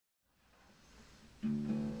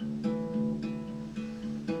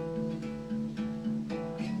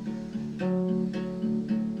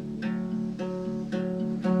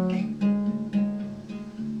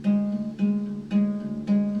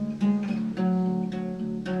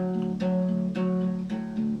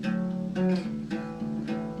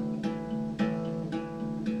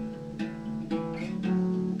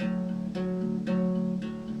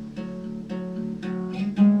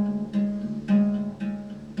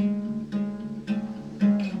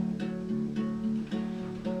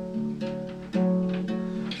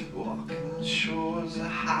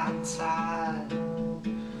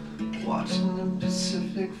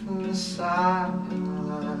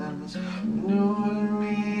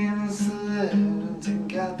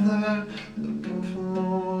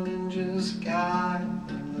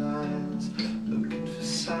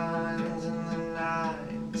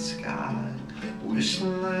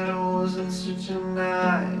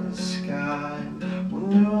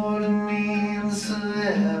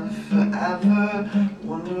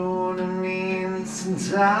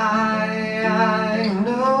I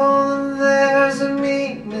know there's a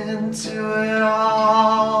meaning to it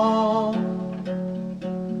all.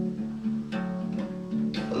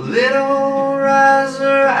 A little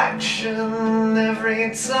resurrection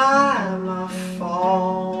every time I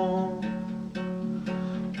fall.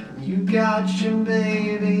 You got your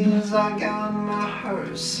babies, I got my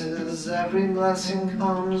hearses. Every blessing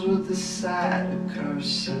comes with a set of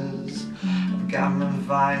curses. I've got my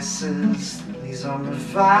vices, these are my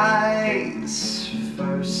vice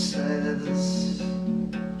verses.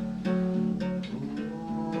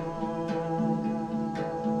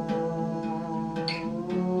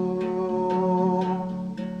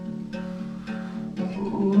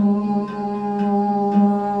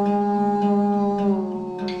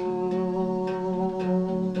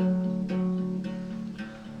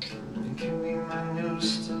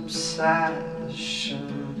 Obsession,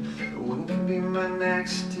 what could be my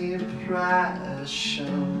next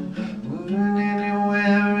depression? Moving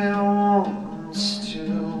anywhere it wants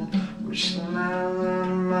to. Wishing I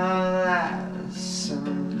learned my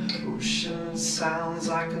lesson. Ocean sounds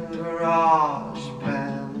like a garage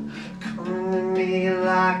band, coming to me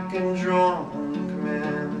like a drunk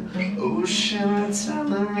man. Ocean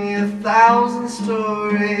telling me 1,000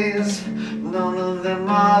 stories, none of them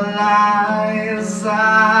are lies.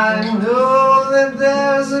 I know that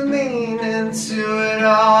there's a meaning to it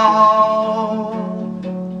all.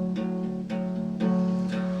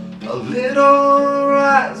 A little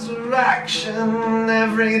resurrection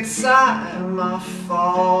every time I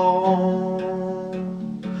fall.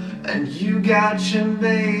 And you got your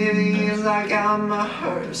babies, I got my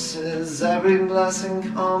hearses. Every blessing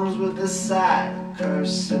comes with a set of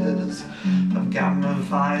curses. I've got my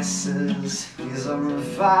vices, these are my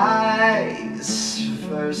vice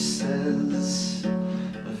verses.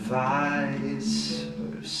 My vice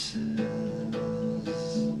verses.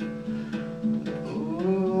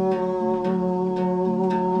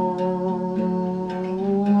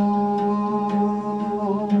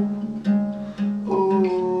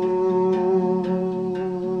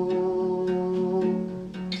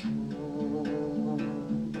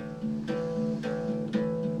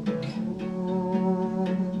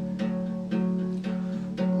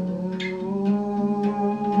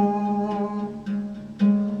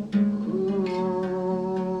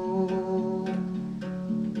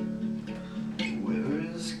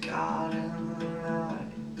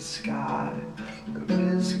 Sky,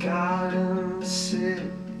 where is God in the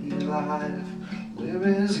city life? Where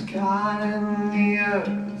is God in the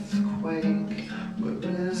earthquake?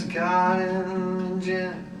 Where is God in the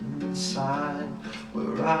genocide?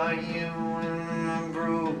 Where are you in my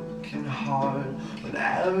broken heart? When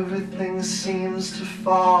everything seems to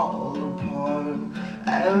fall apart,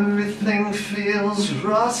 everything feels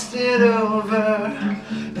rusted over.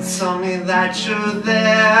 Tell me that you're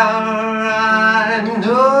there. I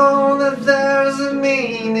know that there's a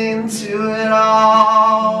meaning to it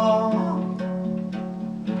all.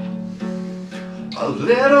 A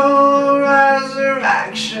little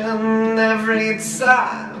resurrection every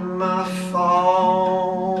time I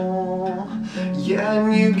fall. Yeah,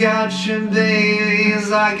 and you got your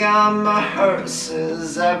babies, I got my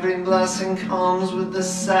hearses. Every blessing comes with a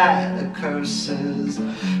set of curses.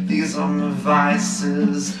 These are my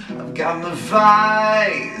vices, I've got my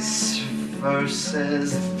vice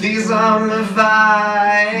verses. These are my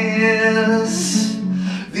vice.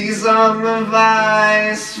 These are my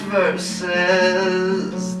vice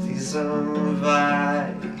verses. These are my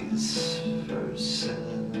vice.